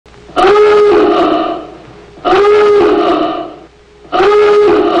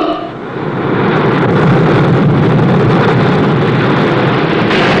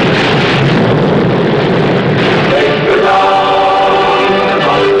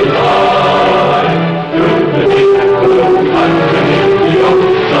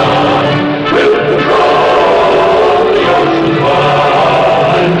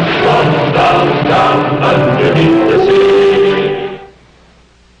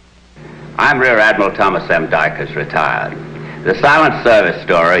I'm Rear Admiral Thomas M. Dykers, retired. The silent service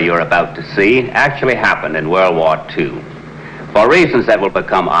story you're about to see actually happened in World War II. For reasons that will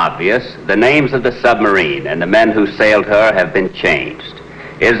become obvious, the names of the submarine and the men who sailed her have been changed.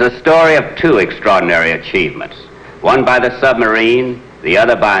 It is the story of two extraordinary achievements, one by the submarine, the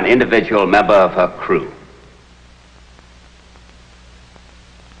other by an individual member of her crew.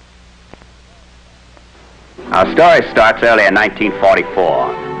 Our story starts early in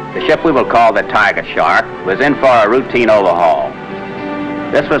 1944. The ship we will call the Tigershark was in for a routine overhaul.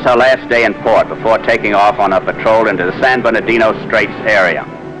 This was her last day in port before taking off on her patrol into the San Bernardino Straits area.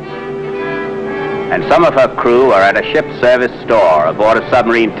 And some of her crew are at a ship service store aboard a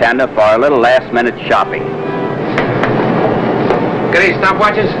submarine tender for a little last-minute shopping. Got any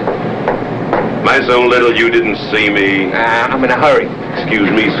stopwatches? My so little you didn't see me. I'm in a hurry. Excuse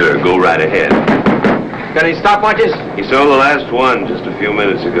me, sir. Go right ahead. Got any stopwatches? He sold the last one just a few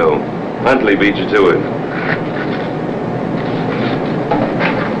minutes ago. Huntley beat you to it.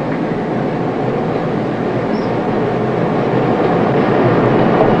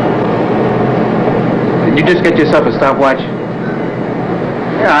 Did you just get yourself a stopwatch?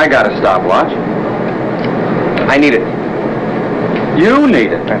 Yeah, I got a stopwatch. I need it. You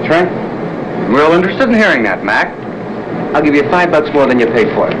need it, that's right. I'm real interested in hearing that, Mac. I'll give you $5 more than you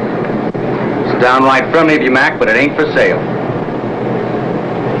paid for it. It's downright friendly of you, Mac, but it ain't for sale.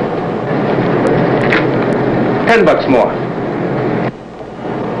 $10 more.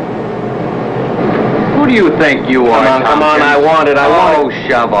 Who do you think you are, Come on, I want it, Oh,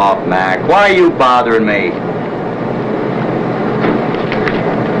 shove off, Mac. Why are you bothering me?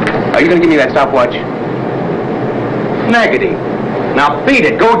 Are you gonna give me that stopwatch? Negative. Now beat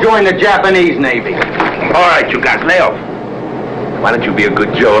it. Go join the Japanese Navy. All right, you guys, lay off. Why don't you be a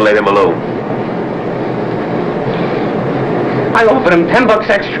good Joe and let him alone? I offered him $10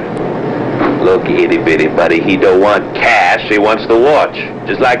 extra. Look, itty-bitty buddy, he don't want cash, he wants the watch.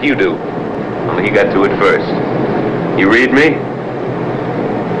 Just like you do. Only he got to it first. You read me?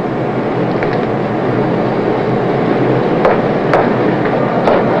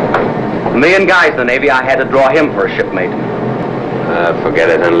 A million guys in the Navy, I had to draw him for a shipmate. Forget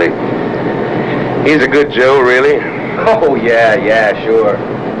it, Huntley. He's a good Joe, really. Oh, yeah, sure.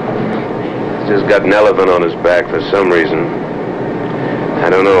 He's just got an elephant on his back for some reason. I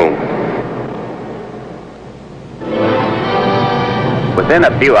don't know. Within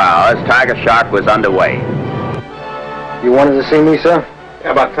a few hours, Tigershark was underway. You wanted to see me, sir?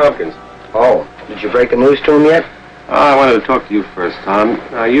 How about Tompkins? Oh, did you break the news to him yet? I wanted to talk to you first, Tom.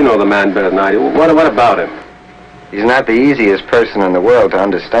 You know the man better than I do. What about him? He's not the easiest person in the world to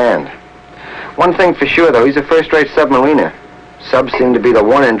understand. One thing for sure, though, he's a first-rate submariner. Subs seem to be the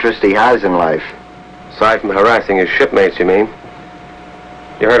one interest he has in life. Aside from harassing his shipmates, you mean?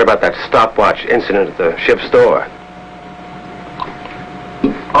 You heard about that stopwatch incident at the ship's store.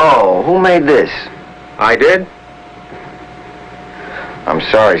 Oh, who made this? I did? I'm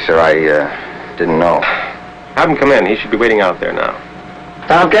sorry, sir. I didn't know. Have him come in. He should be waiting out there now.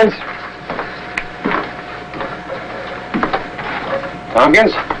 Tompkins?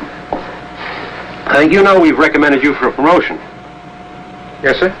 Tompkins? You know we've recommended you for a promotion.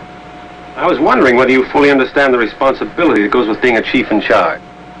 Yes, sir? I was wondering whether you fully understand the responsibility that goes with being a chief in charge.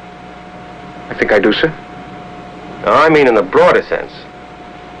 I think I do, sir. Now, I mean in the broader sense.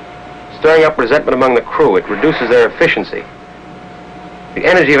 Stirring up resentment among the crew, it reduces their efficiency. The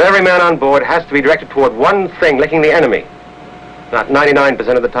energy of every man on board has to be directed toward one thing, licking the enemy. Not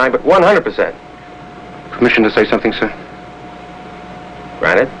 99% of the time, but 100%. Permission to say something, sir?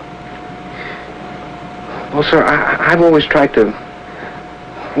 Granted. Well, sir, I've always tried to,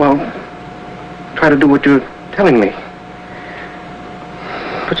 try to do what you're telling me.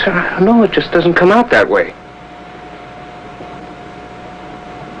 But, sir, I know it just doesn't come out that way.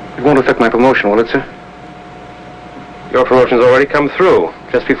 It won't affect my promotion, will it, sir? Your promotion's already come through,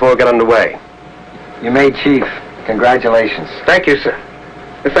 just before we get underway. You made chief. Congratulations. Thank you, sir.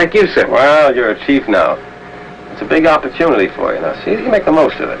 Thank you, sir. Well, you're a chief now. It's a big opportunity for you. Now, see if you can make the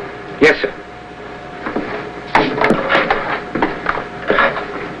most of it. Yes, sir.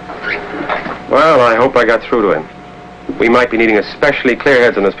 Well, I hope I got through to him. We might be needing especially clear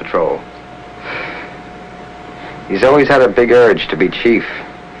heads on this patrol. He's always had a big urge to be chief.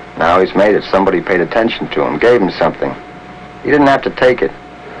 Now he's made it. Somebody paid attention to him, gave him something. He didn't have to take it.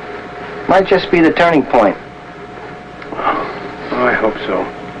 Might just be the turning point. Oh, I hope so.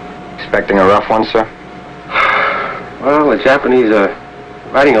 Expecting a rough one, sir? Well, the Japanese are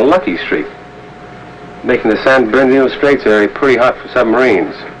riding a lucky streak, making the San Bernardino Straits area pretty hot for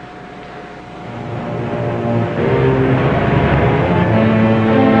submarines.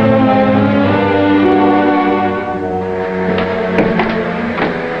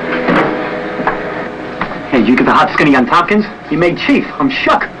 hot skinny on Tompkins? He made chief. I'm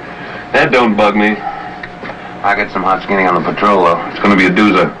shook. That don't bug me. I got some hot skinny on the patrol, though. It's gonna be a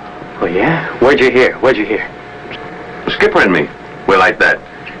doozer. Oh, yeah? Where'd you hear? The skipper and me. We're like that.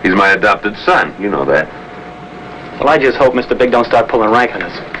 He's my adopted son. You know that. Well, I just hope Mr. Big don't start pulling rank on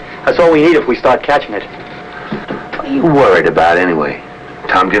us. That's all we need if we start catching it. What are you worried about, anyway?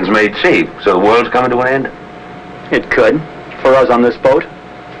 Tompkins made chief, so the world's coming to an end? It could. For us on this boat.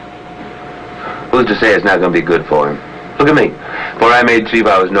 Who's to say it's not going to be good for him? Look at me. Before I made chief,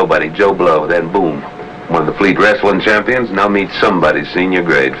 I was nobody. Joe Blow. Then, boom. One of the fleet wrestling champions. Now meet somebody senior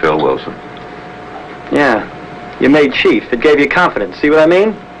grade, Phil Wilson. Yeah. You made chief. It gave you confidence. See what I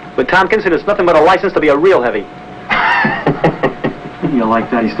mean? With Tompkins, it's nothing but a license to be a real heavy. You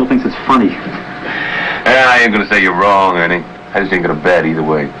like that? He still thinks it's funny. Yeah, I ain't going to say you're wrong, Ernie. I just ain't going to bet either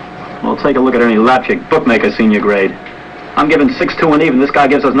way. Well, take a look at Ernie Lapchick, bookmaker, senior grade. I'm giving 6-2 and even. This guy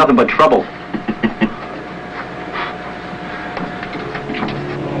gives us nothing but trouble.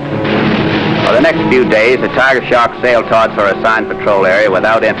 For the next few days, the Tigershark sailed towards her assigned patrol area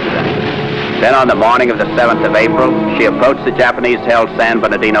without incident. Then on the morning of the 7th of April, she approached the Japanese-held San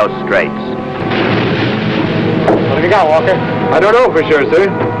Bernardino Straits. What have you got, Walker? I don't know for sure, sir.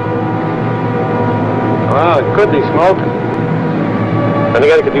 Well, it could be smoke. And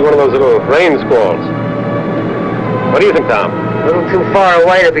again, it could be one of those little rain squalls. What do you think, Tom? A little too far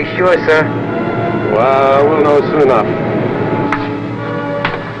away to be sure, sir. Well, we'll know soon enough.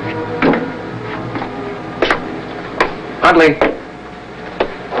 Huntley.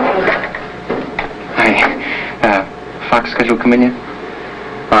 Hi. Fox schedule come in yet?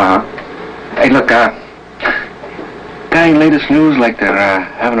 Uh-huh. Hey, look, got any latest news like they're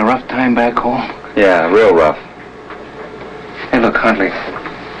having a rough time back home? Yeah, real rough. Hey, look, Huntley.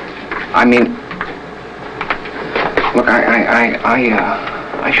 I mean, look,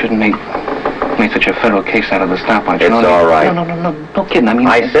 I shouldn't make such a federal case out of the stopwatch. It's all right. No kidding. I mean,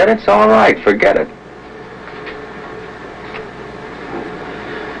 I said it's all right. Forget it.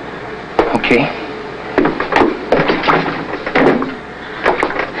 Okay.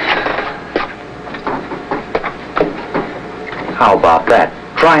 How about that?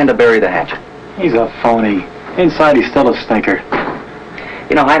 Trying to bury the hatchet. He's a phony. Inside, he's still a stinker.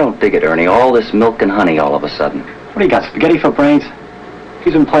 You know, I don't dig it, Ernie. All this milk and honey all of a sudden. What do you got, spaghetti for brains?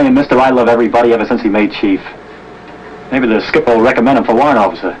 He's been playing Mr. I Love Everybody ever since he made chief. Maybe the skipper will recommend him for warrant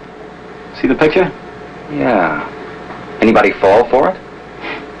officer. See the picture? Yeah. Anybody fall for it?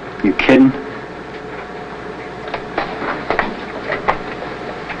 You kidding?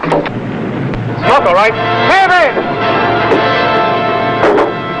 Smoke, all right. Have it!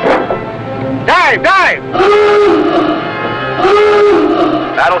 Dive!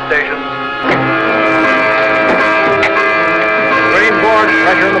 Battle stations. Board,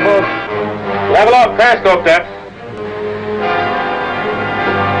 pressure in the boat. Level up, periscope depth.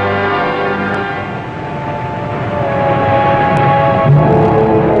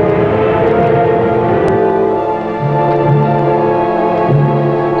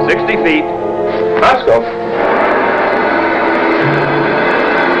 Feet. Periscope.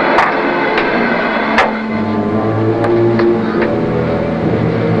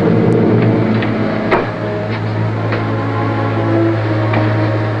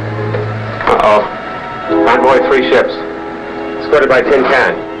 Convoy 3 ships. Escorted by Tin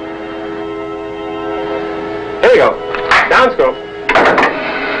Can. Here we go. Downscope.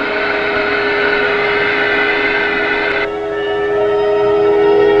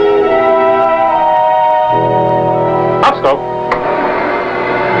 Upscope.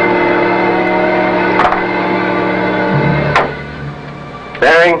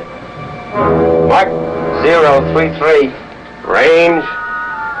 Bearing. Mark 033. Range.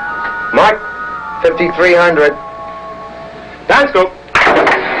 Mark 5300. Downscope.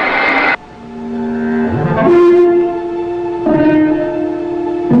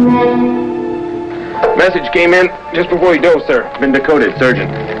 Message came in just before you dove, sir. Been decoded, Surgeon.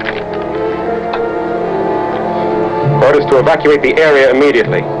 Orders to evacuate the area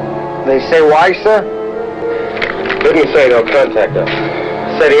immediately. They say why, sir? Didn't say they'll contact us.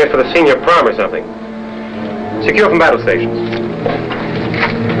 Said he asked for the senior prom or something. Secure from battle stations.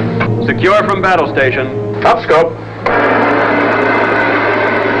 Secure from battle station. Upscope.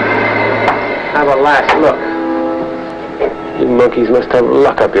 Have a last look. You monkeys must have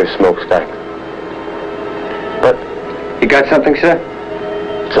luck up your smokestack. But You got something, sir?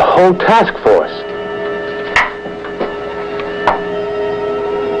 it's a whole task force.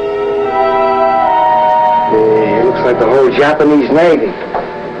 It looks like the whole Japanese Navy.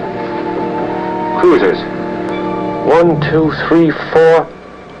 Cruisers. 1, 2, 3, 4.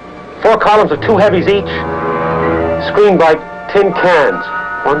 4 columns of 2 heavies each. screened by tin cans.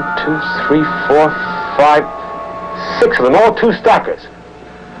 1, 2, 3, 4, 5, 6 of them, all 2 stackers.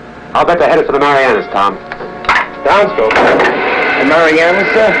 I'll bet they're headed for the Marianas, Tom. Downscope. The Marianas,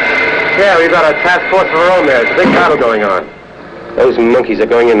 sir? Yeah, we've got a task force of our own there. There's a big battle going on. Those monkeys are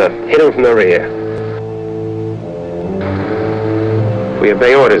going in to hit them from the rear. If we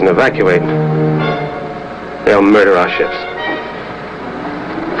obey orders and evacuate, they'll murder our ships.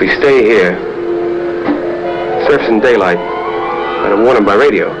 If we stay here, surface in daylight, I'd warn them by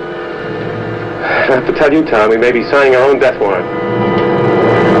radio. I have to tell you, Tom, we may be signing our own death warrant.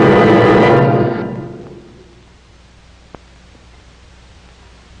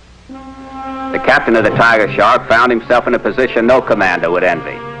 The captain of the Tigershark found himself in a position no commander would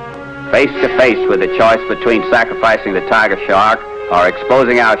envy. Face to face with the choice between sacrificing the Tigershark or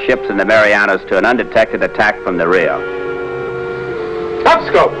exposing our ships in the Marianas to an undetected attack from the rear.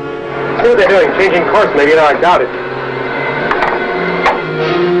 Upscope! See what they're doing, changing course maybe, though I doubt it.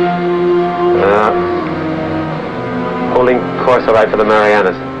 Holding course all right for the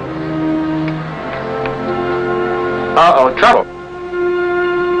Marianas. Uh-oh, trouble.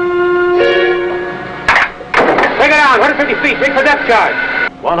 Take it down, 150 feet, rig for depth charge.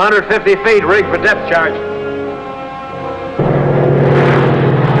 150 feet, rig for depth charge.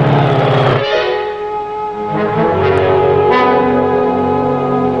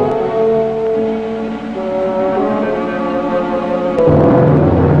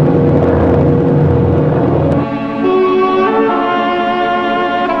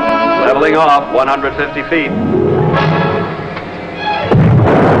 Leveling off, 150 feet.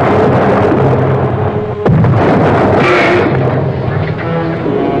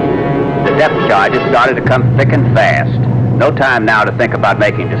 The depth charges started to come thick and fast. No time now to think about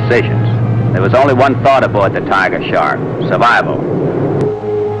making decisions. There was only one thought aboard the Tigershark: survival.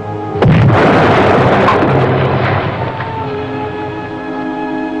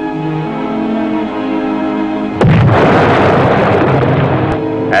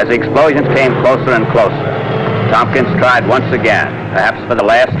 As the explosions came closer and closer, Tompkins tried once again, perhaps for the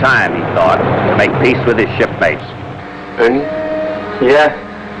last time, he thought, to make peace with his shipmates. Ernie? Yeah?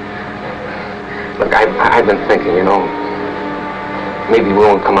 Look, I've been thinking, you know, maybe we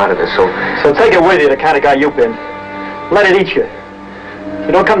won't come out of this, so take it with you, the kind of guy you've been. Let it eat you.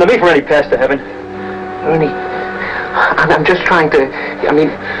 You don't come to me for any path to heaven. Ernie, I'm just trying to, I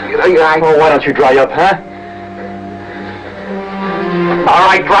mean, Well, why don't you dry up, huh? All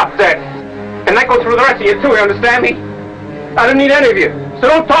right, drop dead. And that goes for the rest of you, too, you understand me? I don't need any of you, so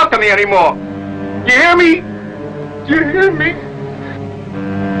don't talk to me anymore. You hear me? Do you hear me?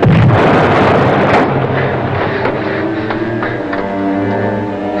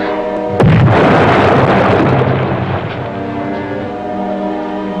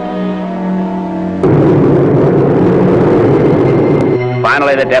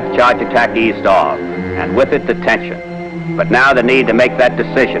 Finally, the depth charge attack eased off, and with it the tension. But now the need to make that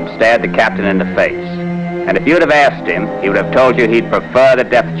decision stared the captain in the face. And if you'd have asked him, he would have told you he'd prefer the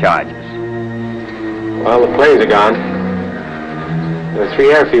depth charges. Well, the planes are gone. There are 3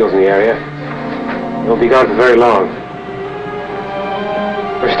 airfields in the area. They'll be gone for very long.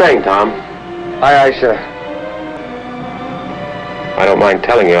 We're staying, Tom. Aye, aye, sir. I don't mind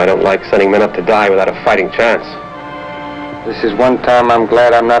telling you, I don't like sending men up to die without a fighting chance. This is one time I'm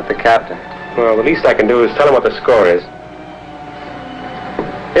glad I'm not the captain. Well, the least I can do is tell him what the score is.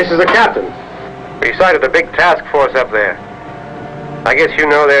 This is the captain. We sighted a big task force up there. I guess you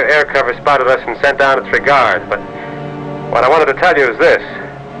know their air cover spotted us and sent down its regard, but what I wanted to tell you is this.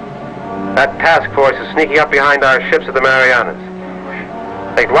 That task force is sneaking up behind our ships at the Marianas.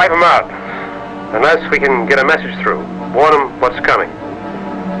 They'd wipe them out, unless we can get a message through, warn them what's coming.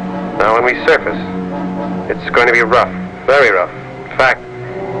 Now, when we surface, it's going to be rough, very rough. In fact,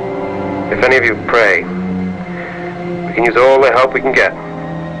 if any of you pray, we can use all the help we can get.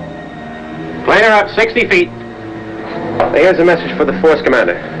 Plane her up 60 feet. Here's a message for the force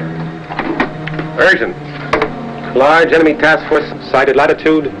commander. Urgent. Large enemy task force sighted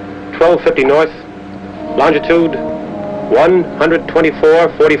latitude 1250 north, longitude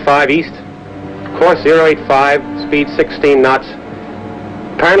 124.45 east, course 085, speed 16 knots.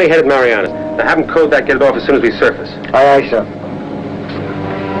 Apparently headed Marianas. Now have them code that, get it off as soon as we surface. Aye, aye, sir.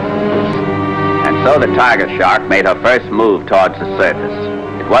 And so the Tigershark made her first move towards the surface.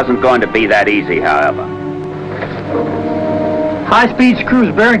 It wasn't going to be that easy, however. High-speed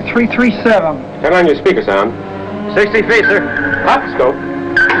cruise bearing 337. Turn on your speaker sound. 60 feet, sir. Up, scope.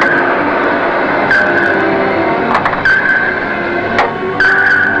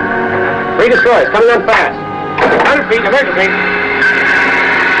 Three destroyers coming on fast. 100 feet, emergency.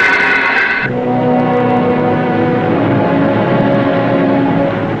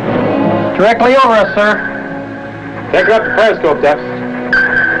 Directly over us, sir. Take her up to periscope depth.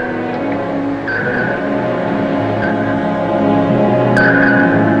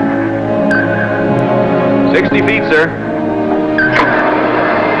 Feet, sir.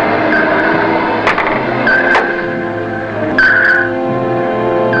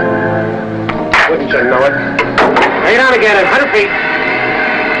 Wouldn't you know it? Bring it on again at 100 feet.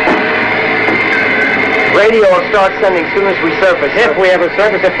 Radio will start sending soon as we surface. If we ever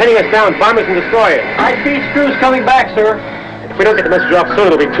surface, they're pinning us down, bombers and destroyers. High-speed screws coming back, sir. If we don't get the message off soon,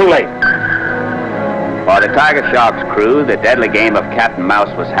 it'll be too late. For the Tigershark's crew, the deadly game of cat and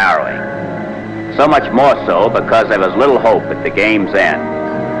mouse was harrowing. So much more so because there was little hope at the game's end.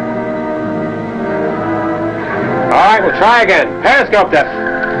 All right, we'll try again. Periscope depth.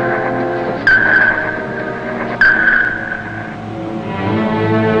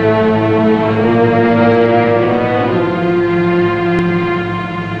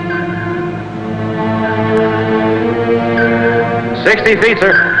 Feet,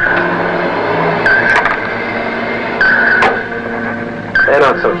 sir. They're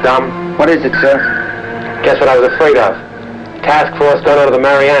not so dumb. What is it, sir? Guess what I was afraid of? Task force gone out of the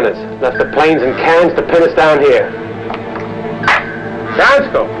Marianas. Left the planes and cans to pin us down here. Ground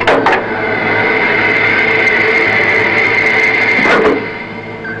scope.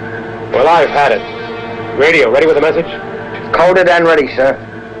 Well, I've had it. Radio, ready with the message? Coded and ready, sir.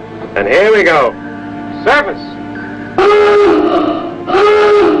 And here we go. Surface.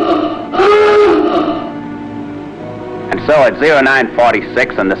 And so at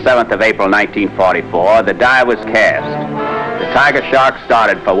 0946 on the 7th of April 1944, the die was cast. The Tigershark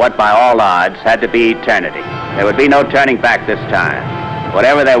started for what by all odds had to be eternity. There would be no turning back this time.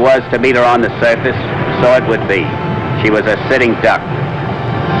 Whatever there was to meet her on the surface, so it would be. She was a sitting duck.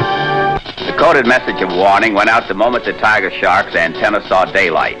 The coded message of warning went out the moment the Tigershark's antenna saw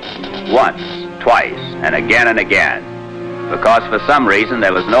daylight. Once, twice, and again, because for some reason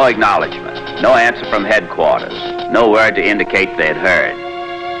there was no acknowledgement, no answer from headquarters, no word to indicate they'd heard.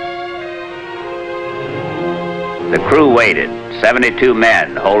 The crew waited, 72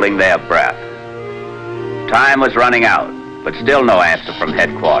 men holding their breath. Time was running out, but still no answer from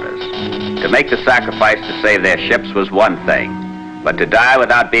headquarters. To make the sacrifice to save their ships was one thing, but to die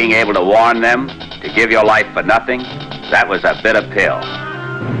without being able to warn them, to give your life for nothing, that was a bitter pill.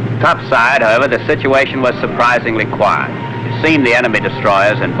 Topside, however, the situation was surprisingly quiet. It seemed the enemy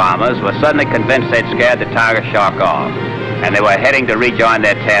destroyers and bombers were suddenly convinced they'd scared the Tigershark off, and they were heading to rejoin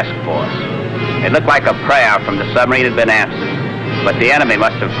their task force. It looked like a prayer from the submarine had been answered, but the enemy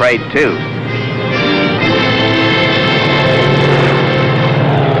must have prayed too.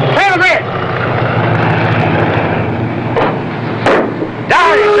 Clear the grid!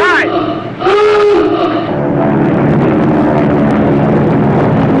 Down inside!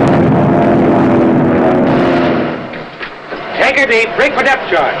 Take her deep, break for depth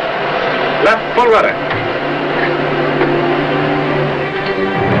charge. Left full rudder.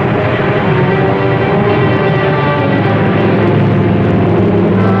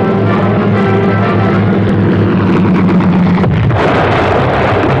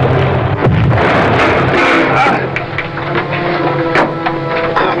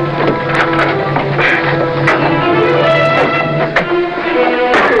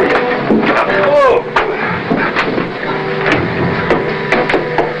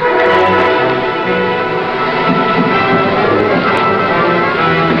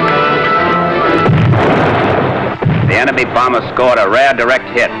 The bomber scored a rare direct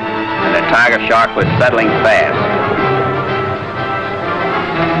hit, and the Tigershark was settling fast.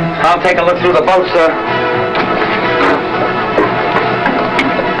 I'll take a look through the boat, sir.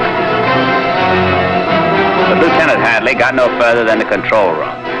 But Lieutenant Hadley got no further than the control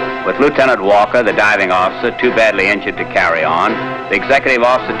room. With Lieutenant Walker, the diving officer, too badly injured to carry on, the executive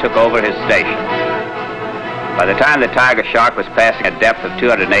officer took over his station. By the time the Tigershark was passing a depth of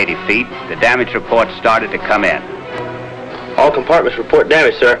 280 feet, the damage reports started to come in. All compartments report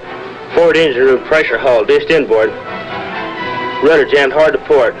damage, sir. Forward engine room pressure hull dished inboard. Rudder jammed hard to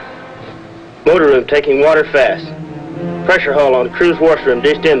port. Motor room taking water fast. Pressure hull on crew's washroom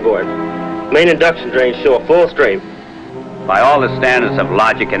dished inboard. Main induction drains show a full stream. By all the standards of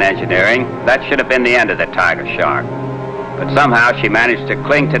logic and engineering, that should have been the end of the Tigershark. But somehow she managed to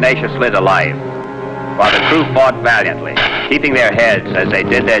cling tenaciously to life, while the crew fought valiantly, keeping their heads as they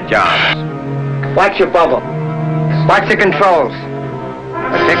did their jobs. Watch your bubble. Watch the controls.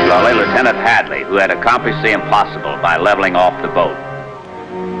 Particularly Lieutenant Hadley, who had accomplished the impossible by leveling off the boat.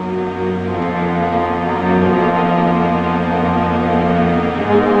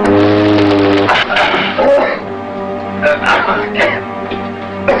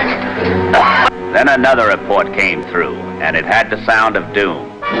 Then another report came through, and it had the sound of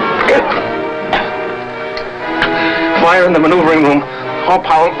doom. Fire in the maneuvering room. All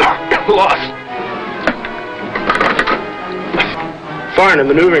power lost. Fire in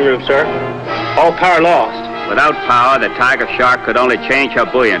the maneuvering room, sir. All power lost. Without power, the Tigershark could only change her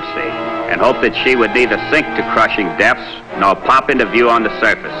buoyancy and hope that she would neither sink to crushing depths nor pop into view on the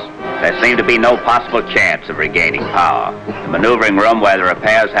surface. There seemed to be no possible chance of regaining power. The maneuvering room where the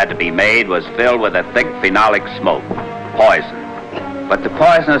repairs had to be made was filled with a thick phenolic smoke, poison. But the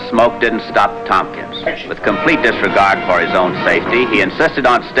poisonous smoke didn't stop Tompkins. With complete disregard for his own safety, he insisted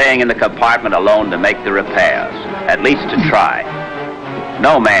on staying in the compartment alone to make the repairs, at least to try.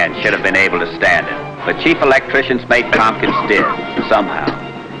 No man should have been able to stand it, but Chief Electrician's mate Tompkins did, somehow.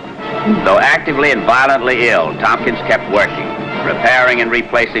 Though actively and violently ill, Tompkins kept working, repairing and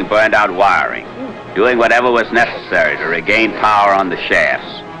replacing burned-out wiring, doing whatever was necessary to regain power on the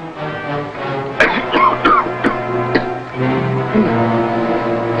shafts.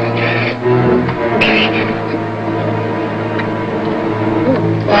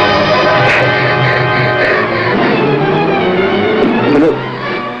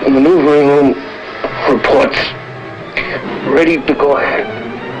 The maneuvering room reports ready to go ahead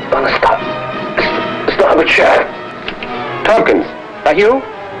on a starboard shaft. Tompkins, are you?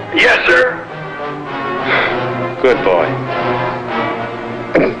 Yes, sir. Good boy.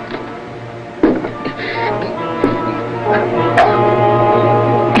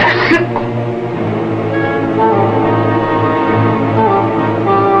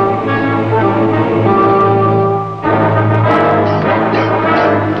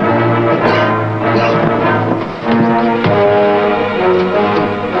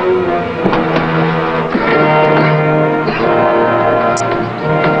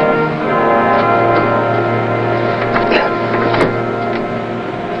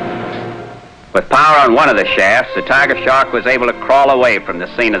 With power on one of the shafts, the Tigershark was able to crawl away from the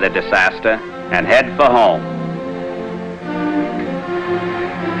scene of the disaster and head for home.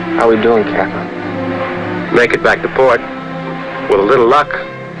 How we doing, Captain? Make it back to port. With a little luck.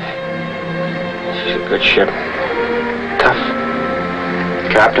 She's a good ship. Tough.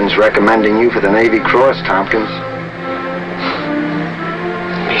 Captain's recommending you for the Navy Cross, Tompkins.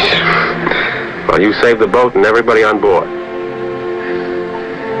 Well, you saved the boat and everybody on board.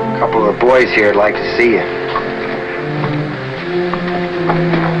 A couple of the boys here would like to see you.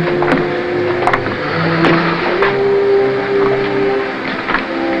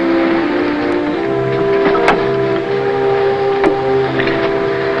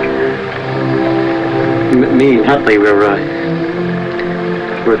 Me and Huntley, we're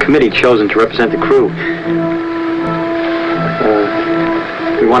a committee chosen to represent the crew.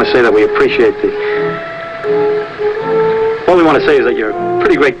 We want to say that we appreciate all we want to say is that you're a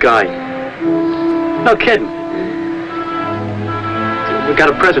pretty great guy. No kidding. We got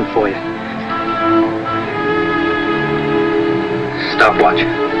a present for you. Stopwatch.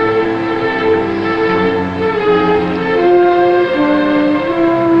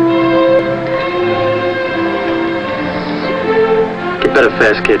 Get better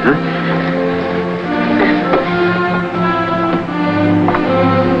fast, kid, huh?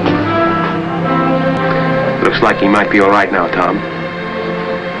 Looks like he might be all right now, Tom.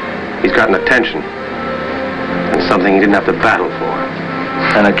 He's gotten attention. And something he didn't have to battle for.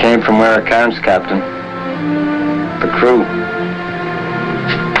 And it came from where it counts, Captain. The crew.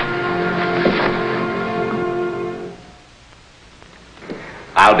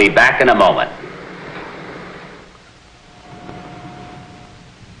 I'll be back in a moment.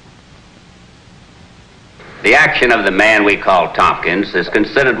 The action of the man we call Tompkins is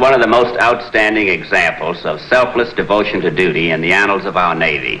considered one of the most outstanding examples of selfless devotion to duty in the annals of our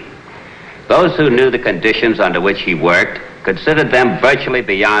Navy. Those who knew the conditions under which he worked considered them virtually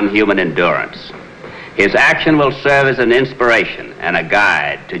beyond human endurance. His action will serve as an inspiration and a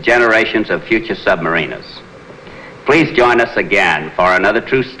guide to generations of future submariners. Please join us again for another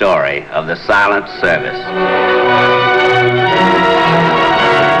true story of the silent service.